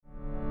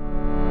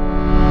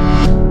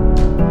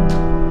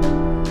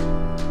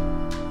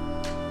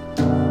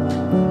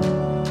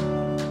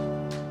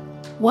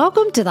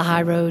Welcome to the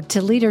High Road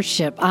to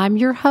Leadership. I'm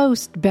your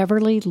host,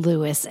 Beverly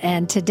Lewis,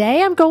 and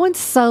today I'm going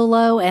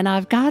solo, and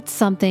I've got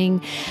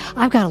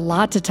a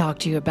lot to talk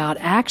to you about,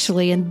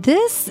 actually, and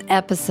this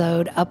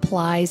episode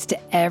applies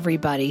to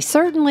everybody.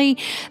 Certainly,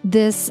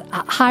 this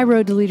High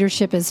Road to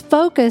Leadership is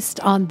focused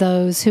on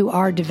those who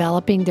are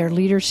developing their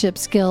leadership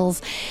skills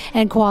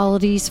and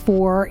qualities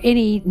for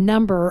any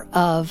number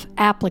of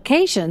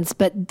applications,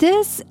 but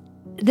this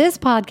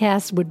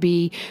podcast would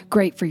be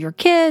great for your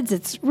kids.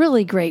 It's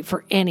really great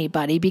for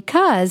anybody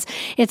because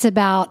it's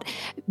about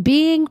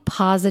being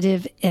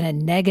positive in a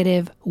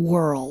negative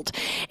world.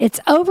 It's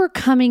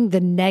overcoming the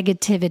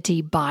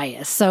negativity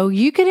bias. So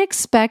you can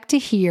expect to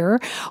hear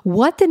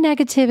what the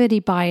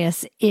negativity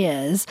bias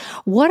is,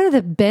 what are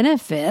the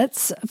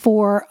benefits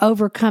for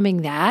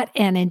overcoming that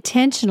and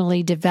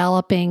intentionally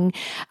developing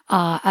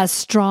a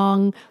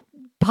strong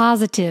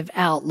positive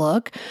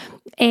outlook.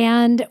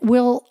 And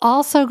we'll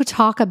also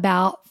talk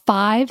about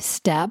 5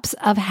 steps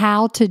of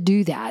how to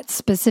do that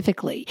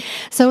specifically.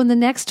 So in the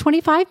next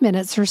 25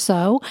 minutes or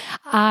so,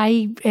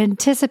 I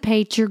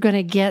anticipate you're going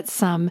to get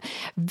some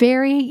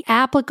very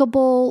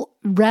applicable,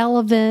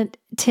 relevant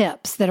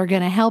tips that are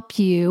going to help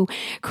you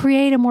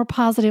create a more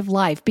positive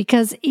life.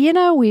 Because,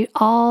 we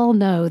all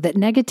know that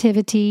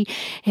negativity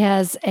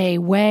has a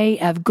way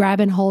of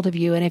grabbing hold of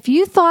you. And if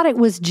you thought it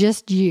was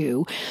just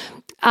you,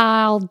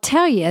 I'll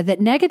tell you that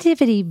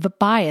negativity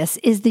bias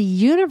is the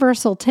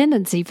universal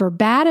tendency for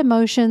bad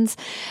emotions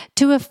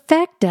to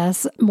affect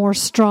us more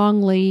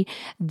strongly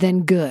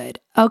than good.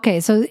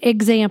 Okay, so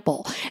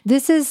example,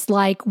 this is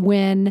like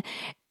when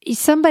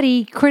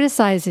somebody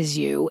criticizes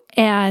you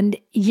and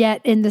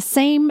yet in the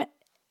same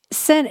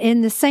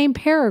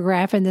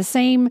paragraph, in the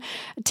same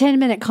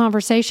 10-minute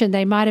conversation,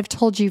 they might have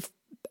told you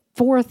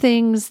 4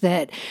 things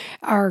that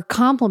are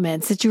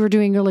compliments that you were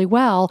doing really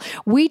well.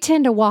 We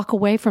tend to walk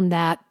away from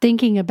that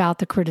thinking about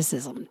the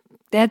criticism.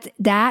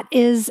 That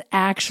is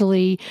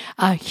actually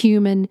a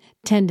human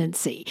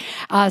tendency.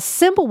 A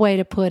simple way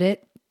to put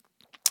it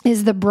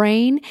is the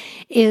brain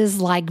is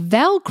like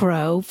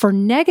Velcro for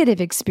negative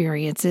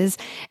experiences,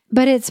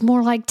 but it's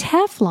more like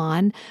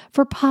Teflon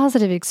for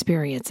positive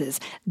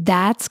experiences.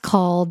 That's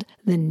called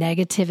the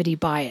negativity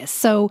bias.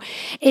 So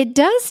it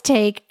does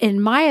take, in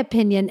my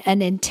opinion,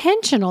 an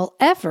intentional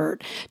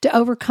effort to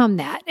overcome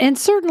that. And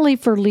certainly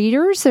for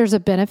leaders, there's a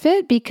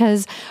benefit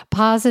because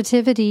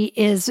positivity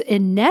is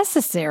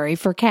necessary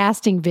for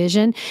casting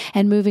vision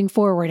and moving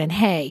forward. And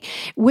hey,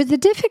 with the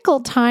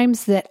difficult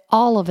times that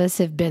all of us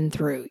have been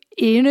through,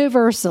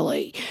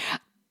 universally,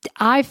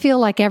 I feel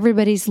like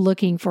everybody's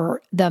looking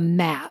for the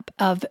map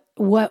of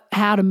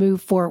how to move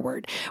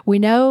forward. We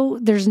know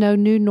there's no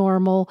new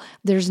normal.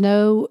 There's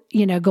no,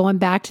 going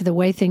back to the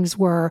way things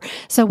were.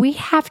 So we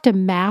have to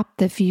map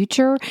the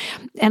future.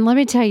 And let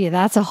me tell you,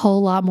 that's a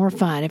whole lot more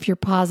fun if you're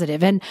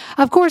positive. And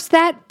of course,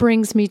 that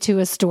brings me to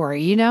a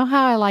story. You know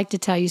how I like to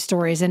tell you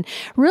stories. And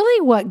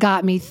really what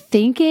got me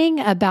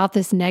thinking about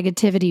this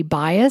negativity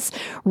bias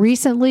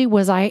recently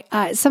was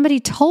somebody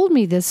told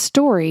me this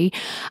story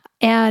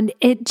and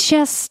it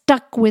just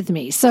stuck with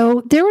me.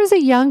 So there was a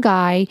young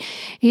guy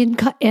in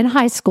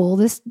high school.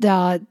 This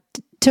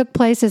took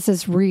place, this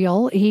is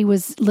real. He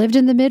lived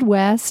in the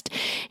Midwest.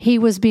 He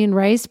was being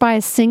raised by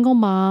a single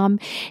mom.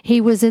 He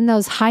was in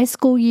those high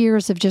school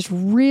years of just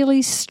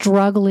really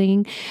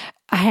struggling,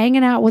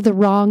 hanging out with the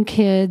wrong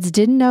kids,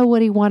 didn't know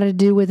what he wanted to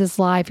do with his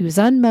life. He was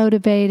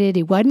unmotivated.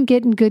 He wasn't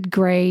getting good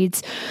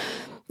grades.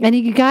 And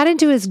he got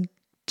into his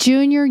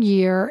junior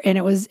year, and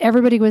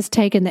everybody was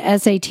taking the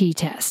SAT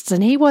tests,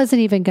 and he wasn't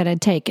even going to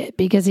take it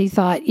because he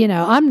thought,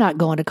 I'm not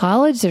going to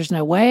college. There's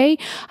no way.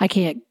 I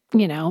can't,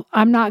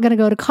 I'm not going to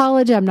go to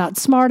college. I'm not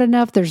smart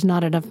enough. There's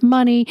not enough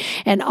money,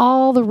 and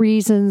all the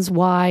reasons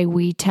why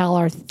we tell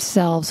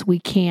ourselves we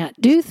can't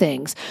do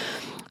things.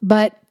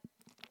 But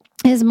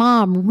his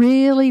mom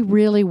really,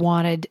 really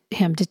wanted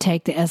him to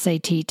take the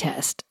SAT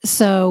test.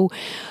 So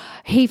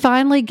he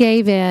finally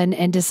gave in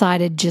and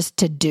decided just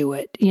to do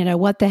it.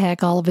 What the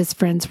heck? All of his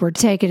friends were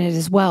taking it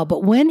as well.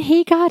 But when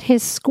he got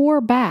his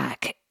score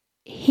back,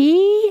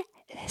 he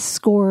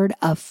scored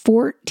a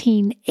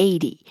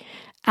 1480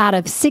 out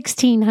of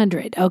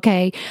 1600.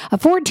 Okay. A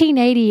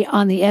 1480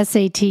 on the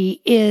SAT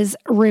is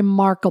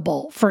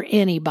remarkable for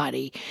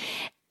anybody.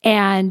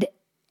 And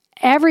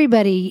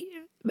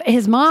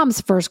his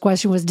mom's first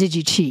question was, did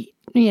you cheat?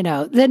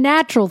 The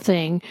natural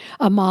thing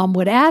a mom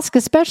would ask,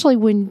 especially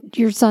when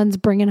your son's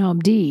bringing home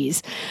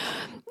D's.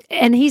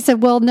 And he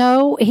said, well,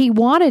 no, he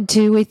wanted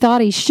to. He thought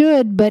he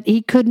should, but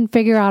he couldn't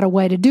figure out a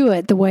way to do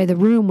it the way the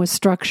room was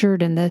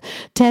structured and the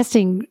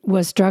testing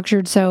was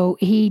structured. So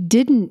he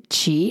didn't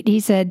cheat. He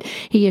said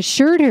he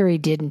assured her he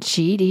didn't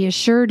cheat. He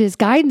assured his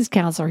guidance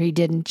counselor he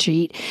didn't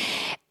cheat.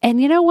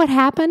 And you know what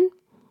happened?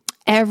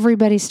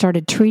 Everybody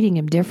started treating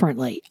him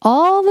differently.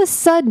 All of a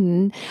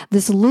sudden,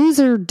 this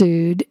loser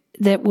dude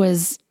that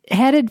was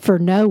headed for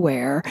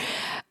nowhere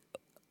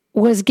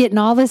was getting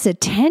all this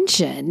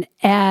attention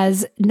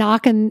as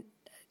knocking,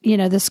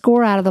 the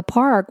score out of the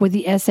park with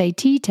the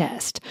SAT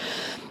test.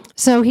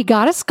 So he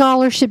got a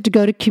scholarship to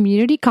go to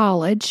community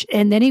college,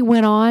 and then he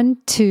went on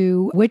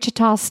to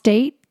Wichita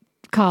State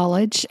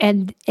College,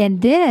 and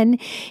then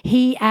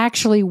he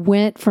actually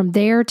went from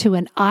there to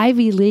an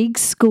Ivy League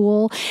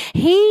school.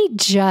 He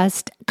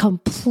just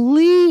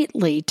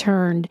completely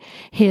turned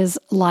his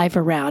life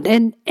around.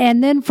 And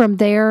then from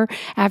there,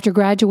 after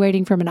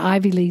graduating from an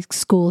Ivy League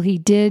school, he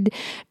did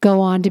go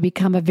on to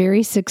become a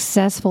very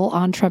successful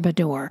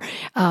entrepreneur.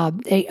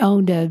 They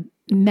owned a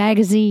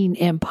magazine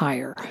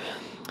empire.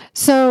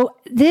 So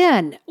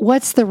then,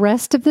 what's the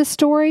rest of the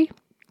story?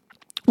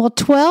 Well,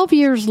 12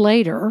 years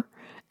later,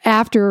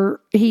 after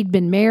he'd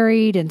been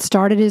married and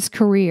started his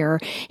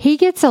career, he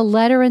gets a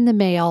letter in the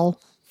mail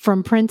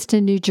from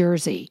Princeton, New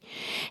Jersey.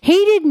 He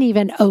didn't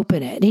even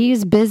open it. He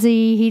was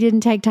busy. He didn't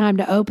take time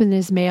to open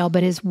his mail,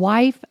 but his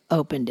wife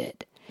opened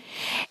it.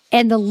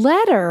 And the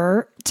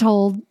letter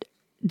told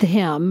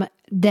him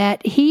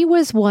that he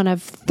was one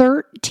of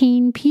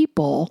 13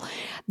 people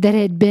that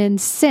had been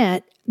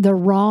sent the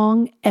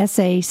wrong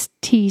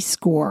SAT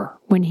score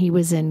when he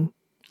was in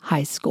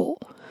high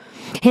school.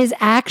 His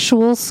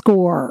actual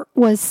score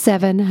was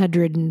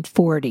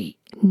 740,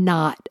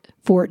 not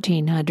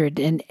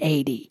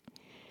 1,480.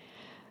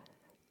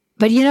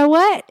 But you know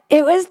what?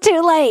 It was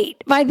too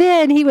late. By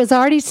then, he was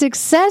already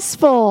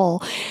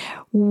successful.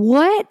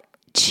 What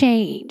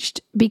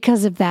changed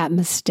because of that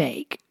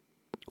mistake?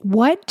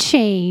 What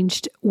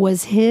changed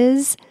was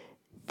his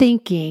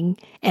thinking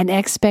and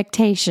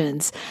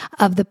expectations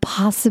of the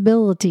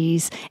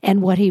possibilities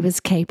and what he was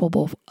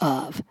capable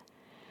of.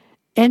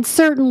 And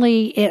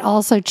certainly it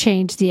also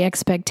changed the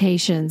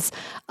expectations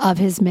of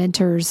his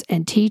mentors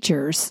and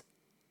teachers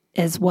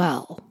as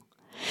well.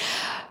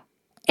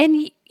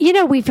 And, you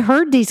know, we've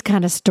heard these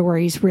kind of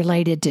stories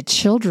related to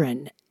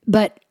children,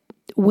 but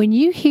when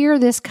you hear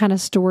this kind of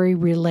story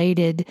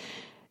related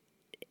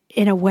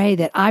in a way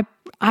that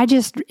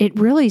it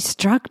really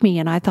struck me,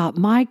 and I thought,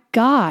 my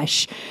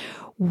gosh,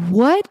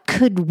 what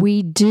could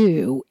we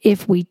do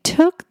if we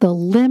took the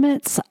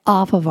limits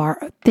off of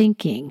our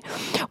thinking?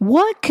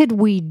 What could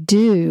we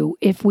do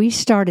if we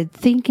started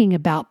thinking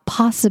about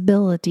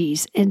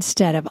possibilities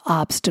instead of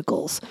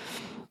obstacles?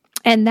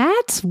 And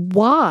that's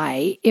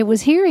why it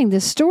was hearing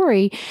this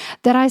story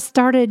that I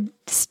started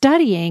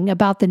studying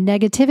about the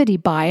negativity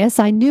bias.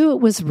 I knew it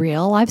was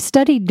real. I've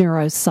studied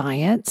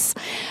neuroscience,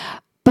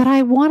 but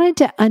I wanted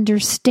to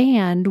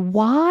understand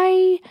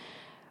why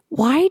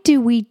do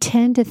we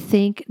tend to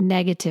think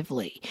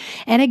negatively?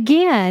 And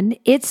again,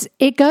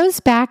 it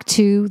goes back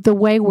to the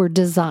way we're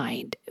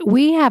designed.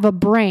 We have a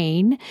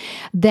brain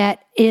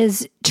that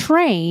is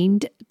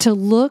trained to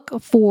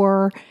look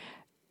for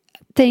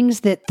things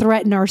that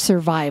threaten our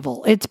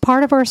survival. It's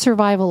part of our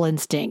survival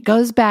instinct.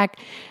 Goes back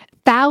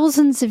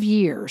thousands of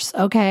years,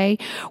 okay?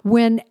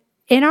 When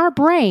in our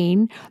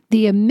brain,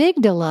 the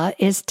amygdala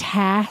is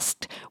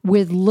tasked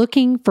with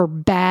looking for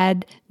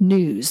bad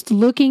news,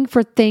 looking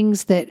for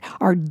things that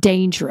are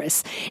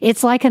dangerous.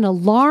 It's like an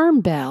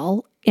alarm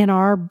bell in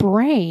our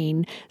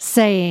brain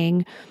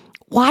saying,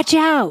 watch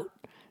out,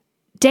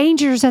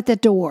 danger's at the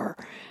door.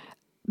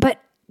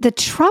 But the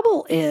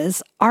trouble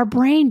is our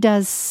brain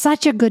does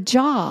such a good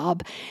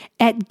job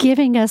at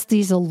giving us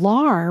these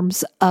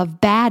alarms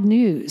of bad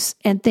news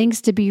and things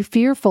to be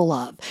fearful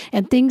of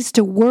and things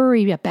to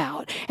worry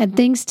about and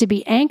things to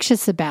be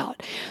anxious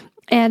about.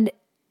 And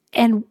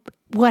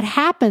what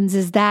happens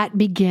is that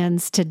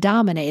begins to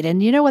dominate.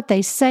 And you know what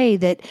they say,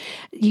 that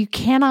you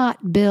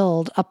cannot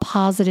build a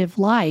positive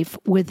life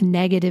with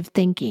negative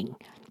thinking.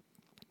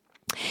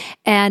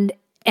 And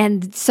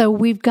so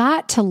we've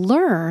got to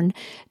learn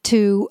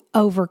to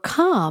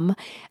overcome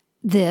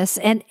this.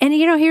 And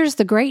you know, here's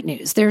the great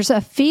news. There's a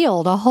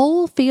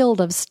whole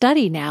field of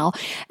study now,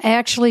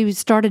 actually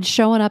started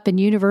showing up in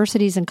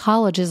universities and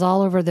colleges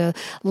all over the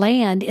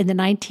land in the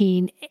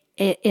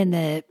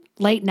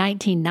late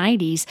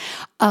 1990s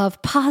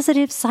of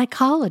positive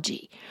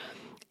psychology.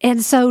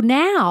 And so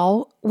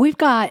now we've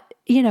got,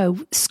 you know,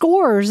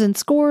 scores and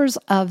scores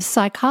of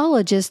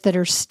psychologists that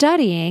are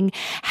studying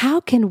how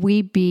can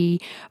we be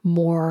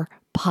more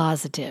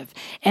positive.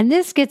 And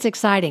this gets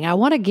exciting. I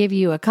want to give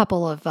you a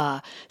couple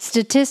of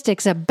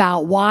statistics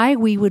about why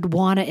we would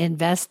want to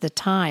invest the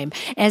time,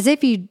 as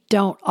if you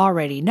don't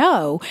already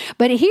know.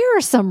 But here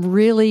are some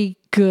really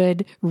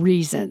good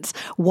reasons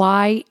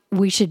why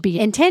we should be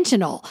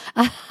intentional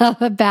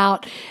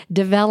about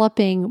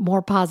developing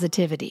more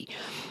positivity.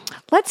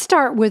 Let's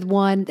start with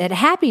one that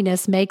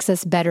happiness makes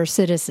us better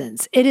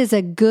citizens. It is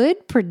a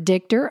good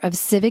predictor of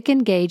civic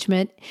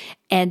engagement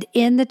and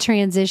in the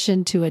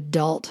transition to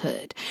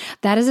adulthood.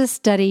 That is a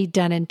study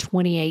done in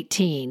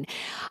 2018.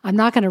 I'm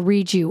not going to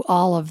read you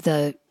all of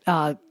the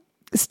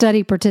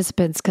study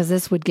participants because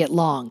this would get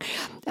long.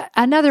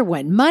 Another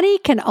one, money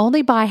can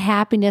only buy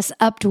happiness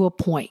up to a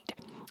point.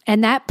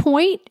 And that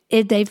point,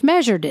 they've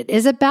measured it,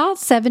 is about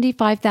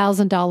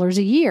 $75,000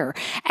 a year.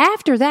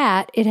 After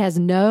that, it has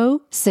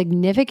no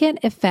significant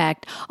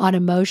effect on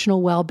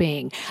emotional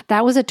well-being.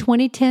 That was a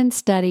 2010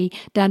 study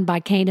done by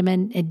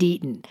Kahneman and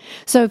Deaton.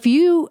 So if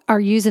you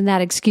are using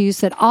that excuse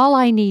that all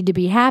I need to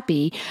be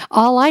happy,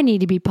 all I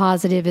need to be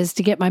positive is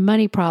to get my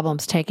money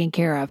problems taken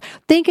care of,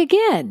 think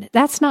again.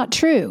 That's not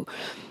true.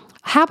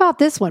 How about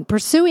this one?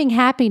 Pursuing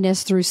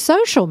happiness through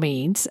social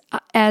means,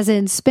 as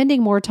in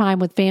spending more time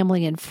with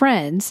family and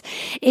friends,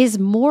 is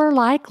more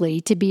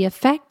likely to be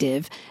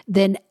effective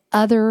than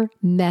other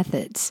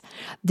methods.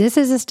 This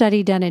is a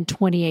study done in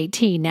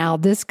 2018. Now,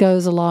 this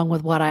goes along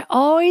with what I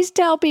always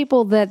tell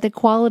people, that the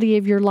quality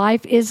of your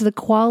life is the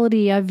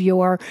quality of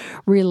your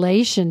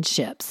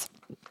relationships.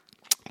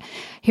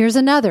 Here's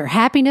another.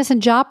 Happiness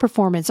and job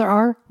performance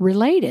are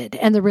related,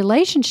 and the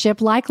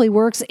relationship likely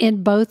works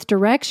in both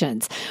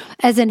directions.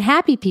 As in,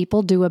 happy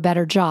people do a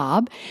better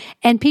job,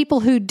 and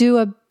people who do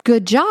a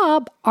good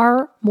job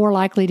are more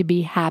likely to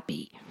be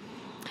happy.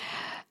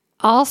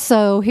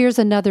 Also, here's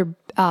another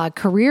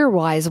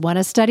career-wise one.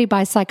 A study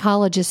by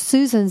psychologist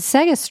Susan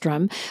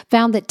Segerstrom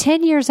found that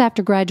 10 years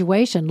after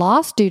graduation,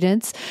 law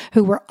students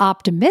who were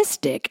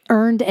optimistic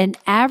earned an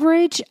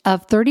average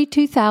of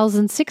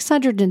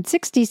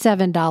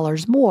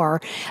 $32,667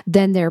 more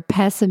than their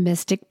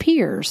pessimistic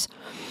peers.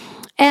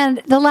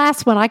 And the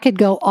last one, I could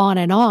go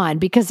on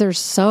because there's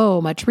so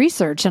much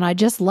research and I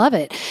just love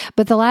it.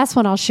 But the last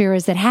one I'll share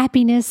is that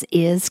happiness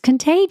is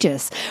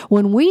contagious.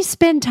 When we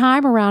spend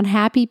time around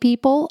happy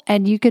people,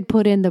 and you could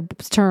put in the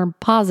term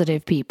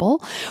positive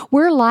people,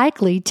 we're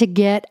likely to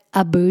get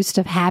a boost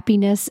of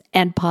happiness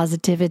and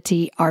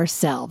positivity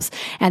ourselves.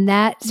 And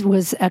that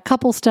was a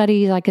couple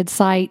studies I could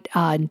cite.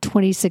 In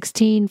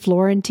 2016,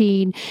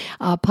 Florentine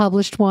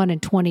published one. In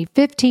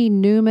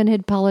 2015, Newman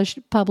had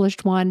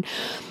published one.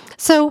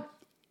 So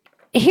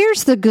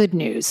here's the good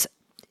news.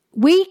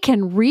 We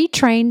can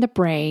retrain the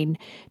brain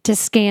to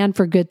scan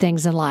for good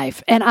things in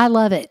life. And I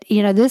love it.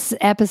 You know, this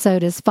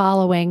episode is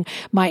following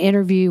my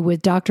interview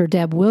with Dr.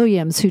 Deb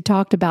Williams, who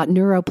talked about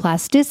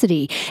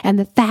neuroplasticity and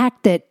the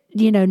fact that,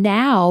 you know,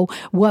 now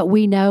what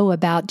we know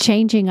about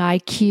changing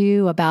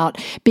IQ,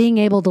 about being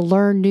able to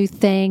learn new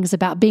things,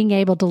 about being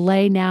able to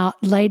lay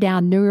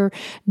down new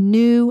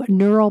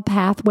neural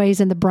pathways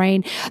in the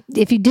brain.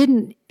 If you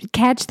didn't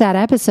catch that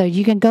episode,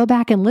 you can go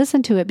back and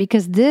listen to it,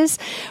 because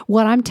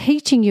what I'm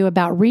teaching you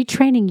about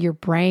retraining your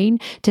brain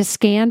to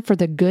scan for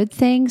the good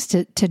things,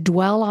 to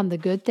dwell on the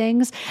good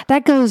things,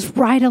 that goes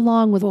right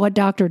along with what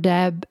Dr.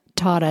 Deb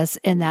taught us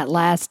in that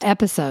last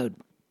episode.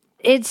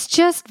 It's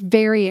just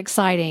very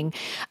exciting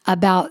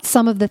about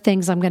some of the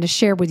things I'm going to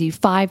share with you,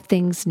 5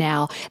 things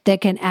now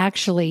that can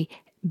actually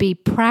be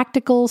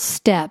practical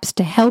steps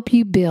to help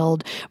you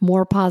build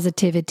more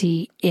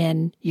positivity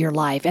in your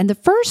life. And the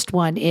first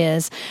one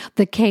is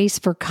the case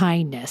for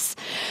kindness.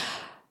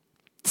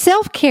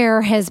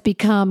 Self-care has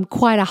become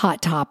quite a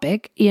hot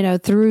topic, you know,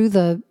 through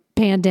the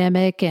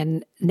pandemic,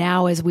 and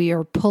now as we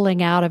are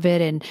pulling out of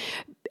it, and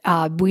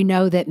we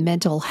know that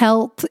mental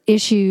health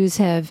issues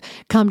have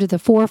come to the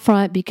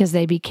forefront because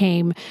they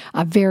became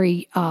a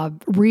very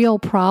real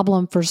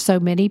problem for so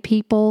many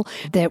people,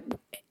 that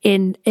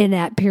in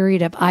that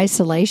period of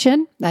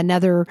isolation,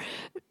 another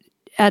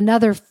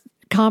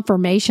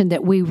confirmation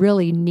that we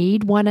really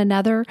need one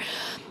another.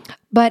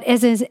 But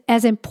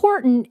as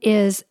important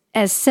as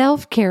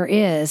self-care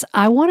is,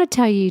 I want to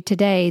tell you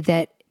today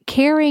that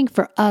caring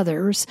for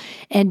others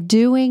and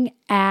doing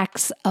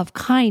acts of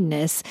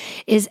kindness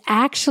is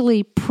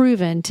actually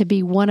proven to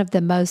be one of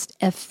the most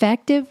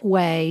effective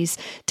ways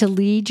to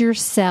lead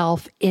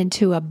yourself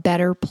into a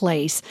better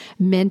place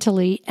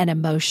mentally and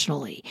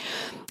emotionally.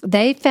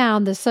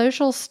 The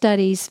social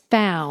studies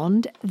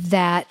found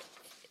that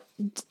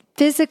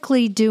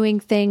physically doing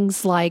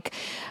things like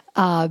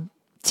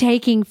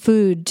taking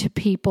food to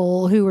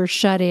people who are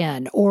shut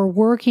in, or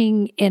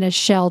working in a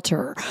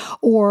shelter,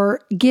 or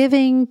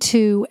giving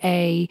to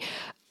a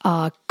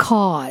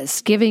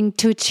cause, giving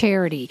to a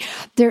charity.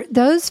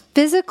 Those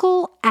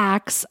physical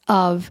acts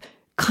of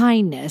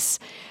kindness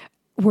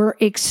in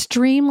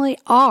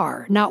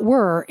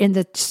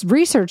the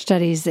research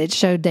studies it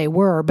showed they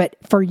were, but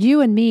for you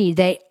and me,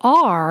 they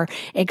are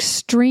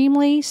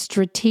extremely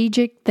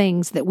strategic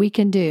things that we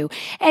can do.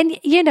 And,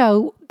 you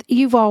know,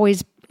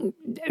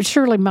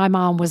 surely my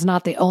mom was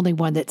not the only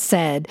one that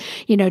said,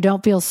 you know,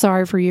 don't feel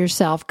sorry for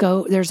yourself.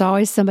 There's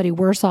always somebody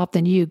worse off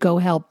than you. Go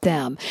help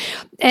them.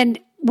 And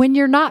when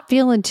you're not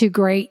feeling too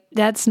great,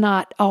 that's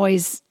not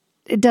always,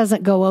 it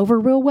doesn't go over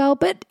real well,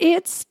 but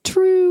it's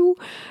true.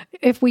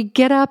 If we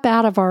get up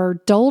out of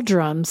our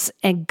doldrums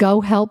and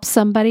go help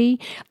somebody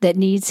that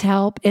needs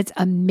help, it's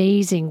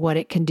amazing what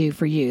it can do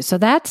for you. So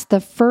that's the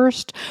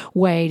first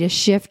way to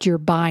shift your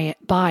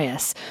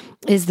bias,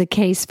 is the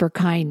case for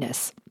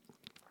kindness.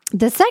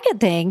 The second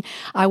thing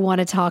I want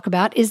to talk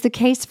about is the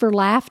case for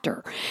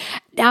laughter.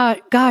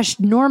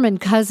 Norman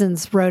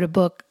Cousins wrote a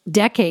book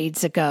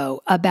decades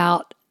ago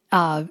about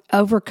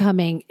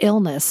overcoming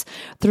illness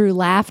through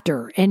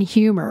laughter and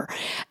humor.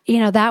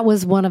 That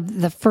was one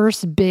of the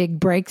first big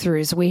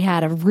breakthroughs we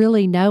had of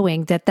really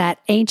knowing that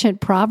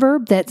ancient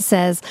proverb that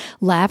says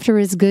laughter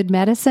is good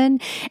medicine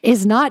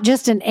is not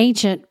just an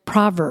ancient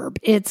proverb.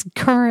 It's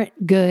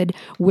current good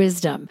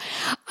wisdom.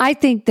 I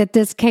think that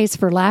this case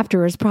for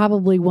laughter is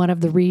probably one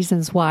of the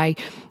reasons why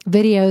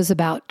videos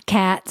about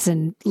cats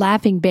and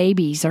laughing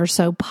babies are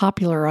so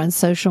popular on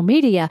social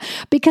media,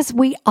 because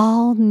we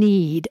all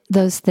need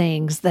those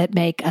things that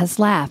make us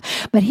laugh.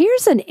 But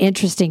here's an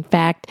interesting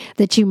fact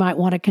that you might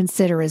want to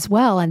consider as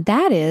well, and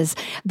that is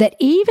that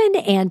even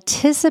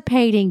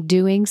anticipating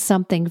doing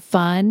something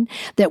fun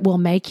that will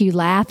make you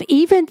laugh,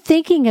 even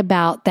thinking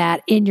about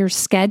that in your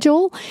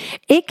schedule,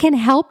 it can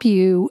help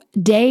you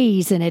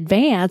days in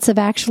advance of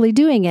actually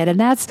doing it. And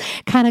that's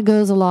kind of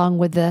goes along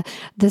with the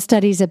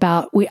studies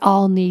about we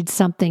all need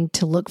something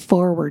to look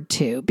forward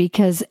to,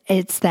 because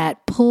it's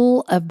that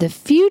pull of the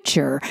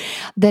future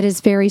that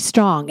is very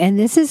strong. And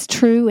this is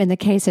true in the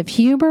case of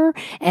humor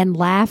and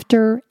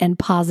laughter and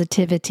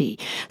positivity.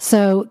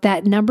 So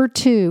that number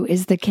 2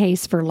 is the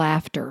case for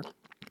laughter.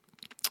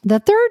 The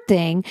third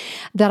thing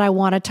that I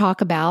want to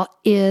talk about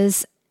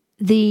is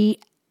a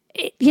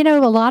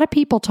lot of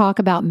people talk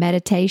about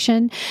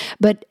meditation,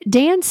 but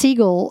Dan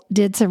Siegel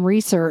did some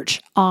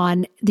research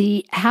on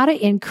how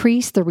to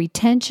increase the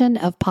retention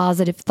of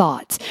positive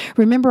thoughts.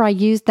 Remember, I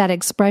used that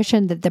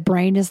expression that the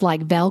brain is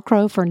like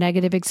Velcro for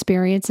negative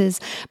experiences,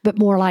 but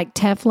more like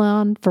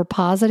Teflon for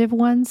positive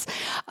ones.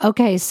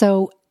 Okay,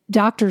 so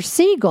Dr.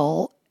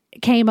 Siegel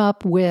came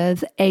up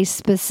with a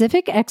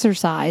specific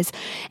exercise,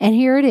 and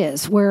here it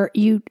is, where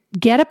you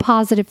get a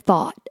positive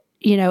thought.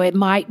 It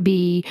might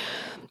be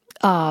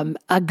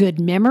a good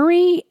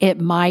memory.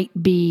 It might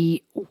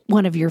be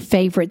one of your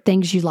favorite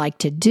things you like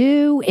to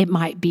do. It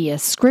might be a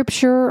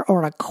scripture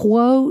or a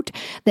quote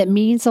that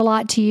means a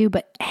lot to you,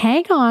 but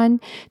hang on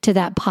to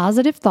that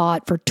positive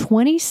thought for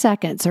 20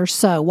 seconds or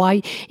so. While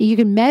you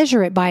can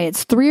measure it by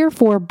its 3 or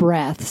 4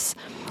 breaths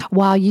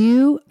while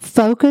you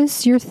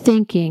focus your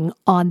thinking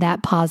on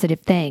that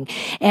positive thing.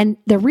 And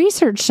the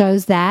research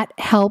shows that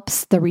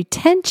helps the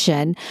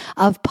retention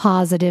of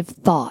positive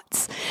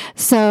thoughts.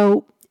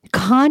 So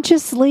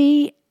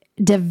consciously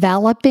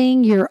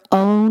developing your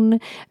own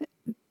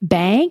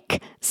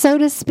bank, so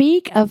to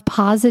speak, of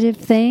positive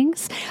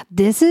things.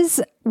 This is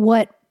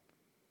what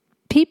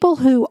people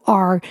who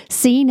are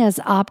seen as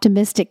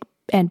optimistic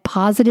and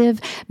positive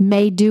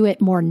may do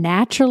it more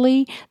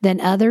naturally than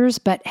others.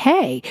 But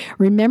hey,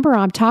 remember,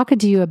 I'm talking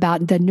to you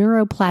about the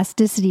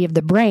neuroplasticity of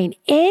the brain.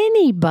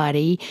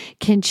 Anybody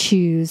can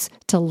choose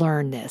to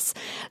learn this.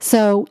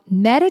 So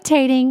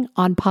meditating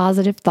on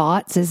positive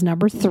thoughts is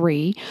number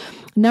 3.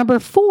 Number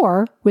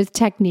 4, with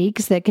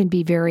techniques that can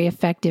be very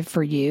effective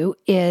for you,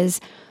 is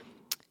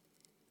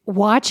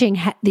limiting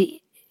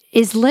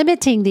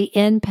the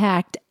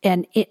impact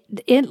and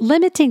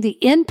limiting the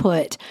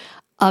input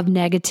of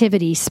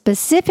negativity,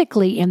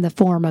 specifically in the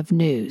form of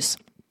news.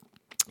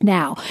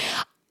 Now,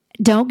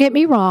 don't get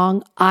me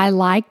wrong. I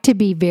like to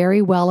be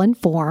very well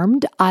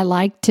informed. I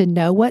like to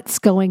know what's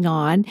going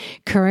on,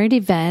 current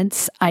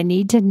events. I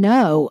need to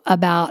know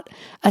about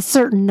a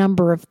certain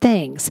number of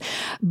things.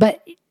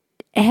 But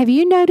have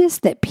you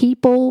noticed that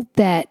people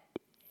that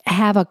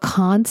have a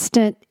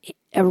constant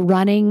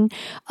running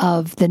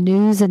of the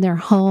news in their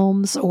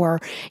homes, or,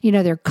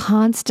 they're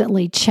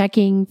constantly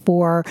checking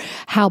for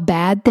how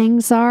bad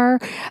things are,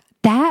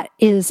 that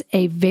is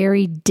a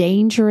very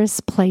dangerous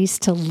place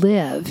to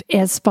live,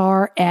 as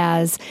far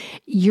as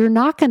you're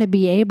not going to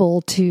be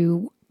able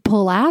to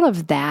pull out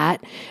of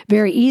that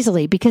very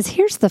easily. Because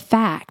here's the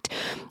fact.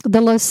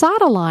 The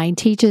Losada line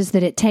teaches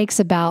that it takes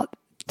about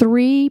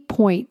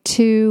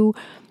 3.2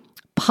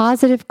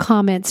 positive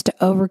comments to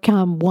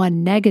overcome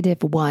one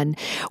negative one.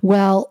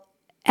 Well,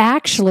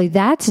 actually,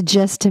 that's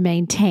just to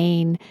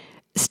maintain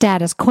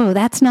status quo.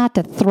 That's not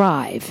to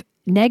thrive.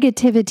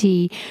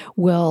 Negativity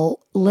will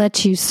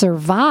let you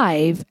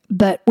survive,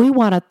 but we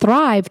want to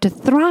thrive. To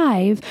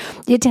thrive,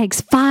 it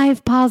takes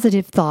 5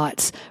 positive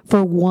thoughts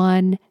for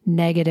 1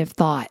 negative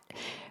thought.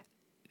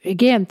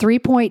 Again,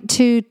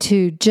 3.2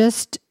 to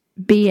just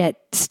be at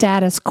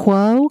status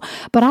quo,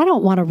 but I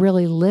don't want to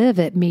really live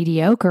at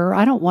mediocre.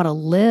 I don't want to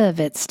live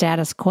at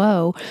status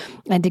quo,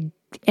 and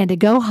to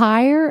go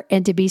higher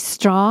and to be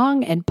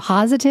strong and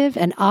positive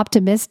and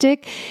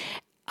optimistic,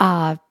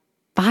 5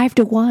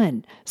 to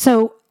 1.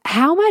 So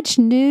how much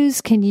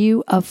news can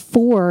you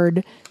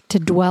afford to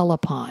dwell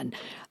upon?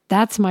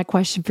 That's my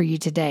question for you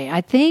today.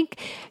 I think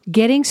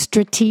getting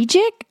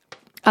strategic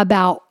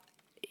about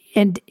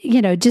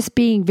just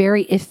being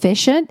very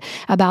efficient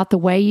about the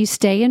way you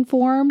stay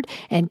informed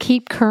and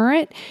keep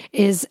current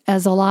is a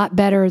lot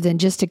better than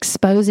just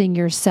exposing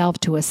yourself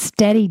to a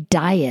steady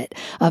diet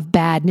of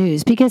bad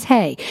news. Because,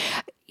 hey,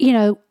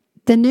 the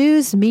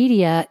news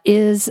media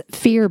is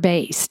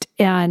fear-based,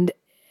 and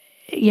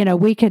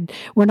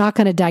we're not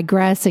going to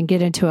digress and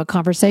get into a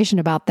conversation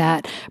about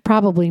that.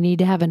 Probably need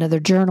to have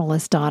another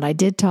journalist on. I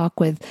did talk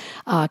with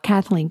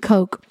Kathleen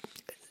Koch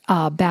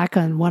back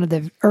on one of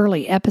the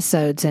early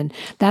episodes, and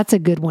that's a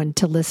good one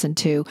to listen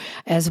to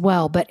as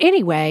well. But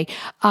anyway,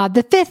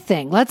 the fifth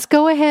thing, let's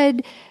go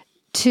ahead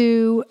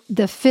to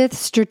the fifth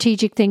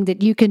strategic thing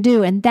that you can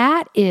do, and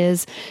that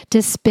is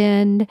to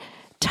spend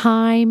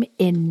time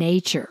in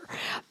nature.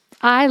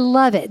 I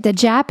love it. The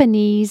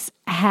Japanese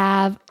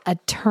have a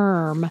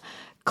term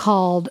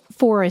called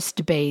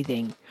forest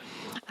bathing.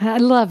 I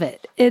love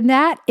it. And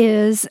that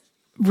is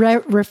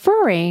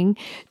referring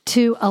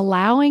to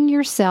allowing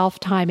yourself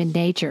time in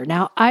nature.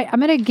 Now, I'm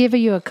going to give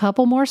you a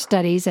couple more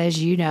studies.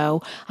 As you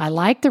know, I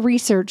like the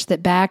research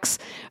that backs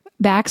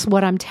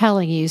what I'm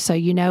telling you, so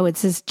you know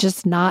it's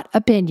just not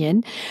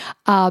opinion.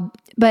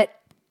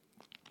 But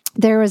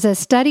there was a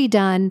study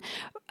done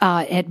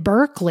at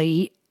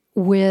Berkeley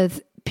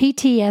with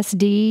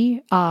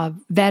PTSD,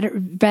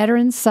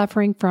 veterans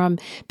suffering from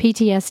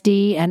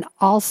PTSD, and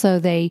also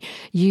they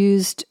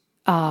used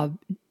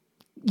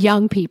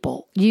young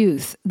people,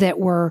 youth that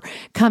were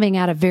coming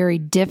out of very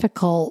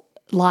difficult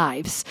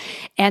lives.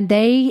 And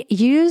they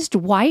used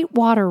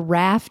whitewater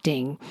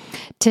rafting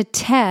to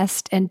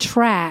test and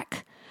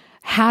track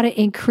how to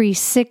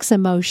increase 6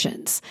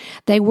 emotions.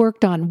 They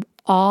worked on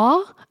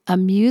awe,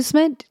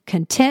 amusement,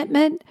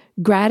 contentment,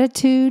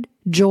 gratitude,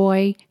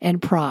 joy, and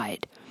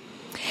pride.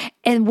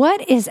 And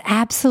what is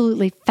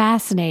absolutely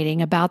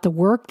fascinating about the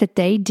work that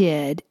they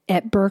did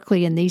at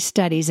Berkeley in these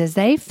studies is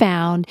they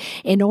found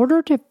in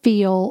order to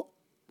feel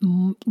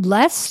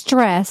less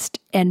stressed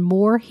and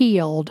more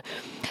healed,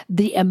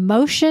 the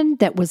emotion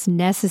that was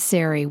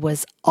necessary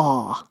was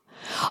awe.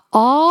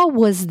 Awe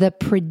was the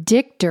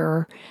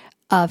predictor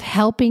of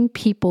helping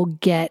people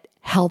get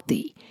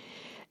healthy.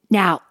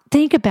 Now,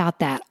 think about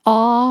that,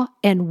 awe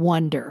and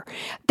wonder.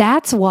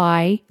 That's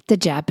why the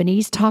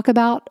Japanese talk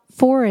about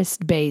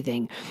forest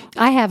bathing.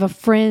 I have a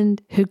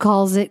friend who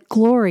calls it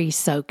glory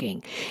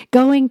soaking,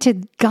 going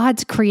to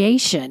God's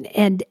creation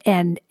and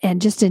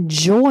just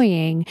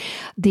enjoying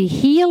the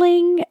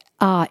healing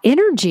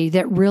energy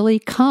that really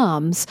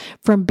comes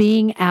from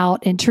being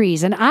out in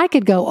trees. And I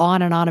could go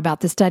on and on about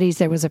the studies.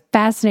 There was a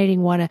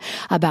fascinating one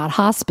about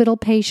hospital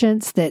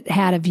patients that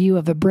had a view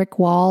of a brick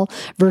wall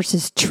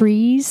versus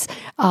trees.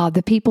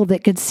 The people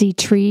that could see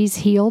trees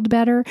healed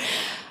better.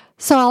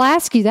 So I'll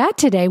ask you that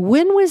today.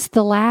 When was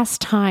the last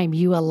time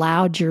you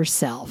allowed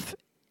yourself,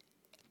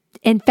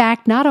 in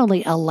fact, not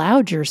only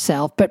allowed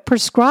yourself, but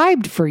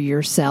prescribed for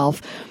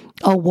yourself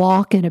a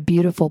walk in a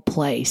beautiful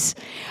place?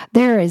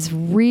 There is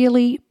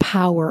really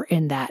power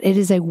in that. It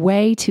is a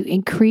way to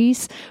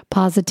increase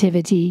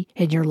positivity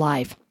in your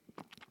life.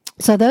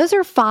 So those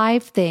are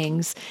 5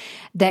 things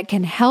that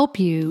can help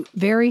you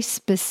very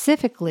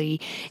specifically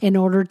in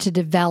order to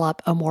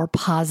develop a more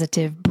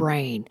positive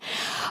brain.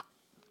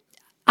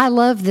 I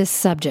love this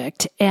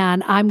subject,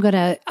 and I'm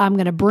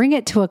gonna bring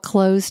it to a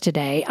close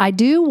today. I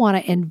do want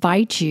to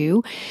invite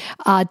you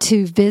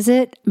to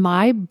visit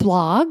my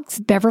blog.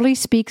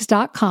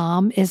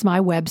 BeverlySpeaks.com is my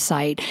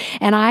website,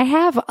 and I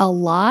have a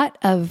lot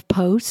of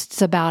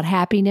posts about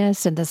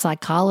happiness and the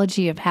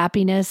psychology of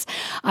happiness.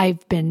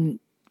 I've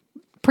been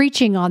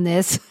preaching on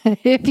this,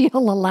 if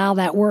you'll allow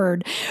that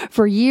word,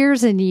 for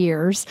years and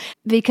years,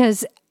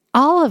 because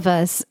all of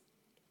us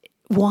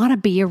want to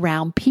be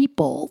around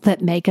people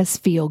that make us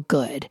feel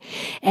good.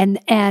 And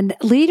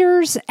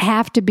leaders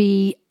have to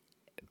be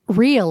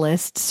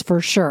realists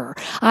for sure.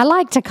 I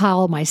like to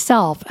call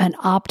myself an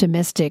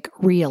optimistic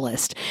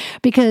realist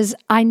because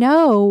I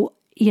know,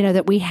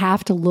 that we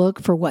have to look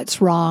for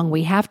what's wrong.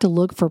 We have to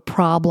look for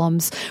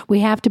problems. We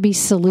have to be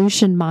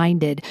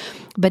solution-minded.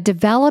 But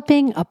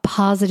developing a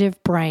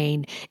positive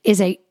brain is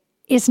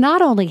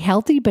not only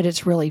healthy, but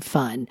it's really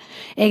fun.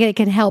 It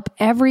can help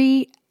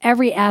every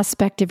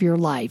aspect of your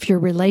life, your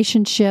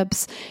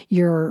relationships,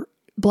 your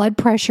blood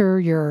pressure,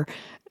 your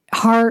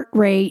heart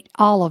rate,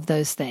 all of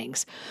those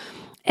things.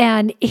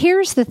 And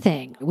here's the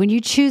thing. When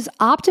you choose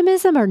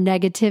optimism or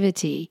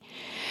negativity,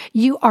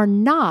 you are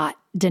not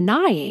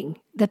denying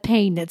the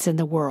pain that's in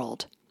the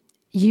world.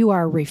 You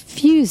are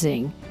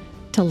refusing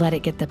to let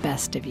it get the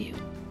best of you.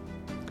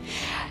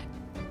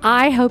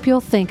 I hope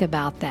you'll think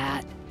about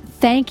that.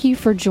 Thank you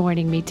for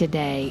joining me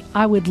today.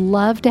 I would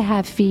love to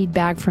have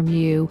feedback from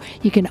you.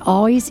 You can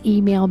always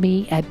email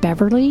me at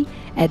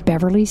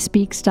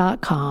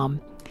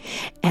beverly@beverlyspeaks.com.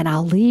 And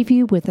I'll leave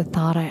you with a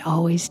thought I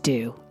always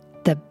do.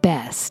 The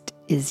best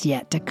is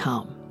yet to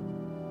come.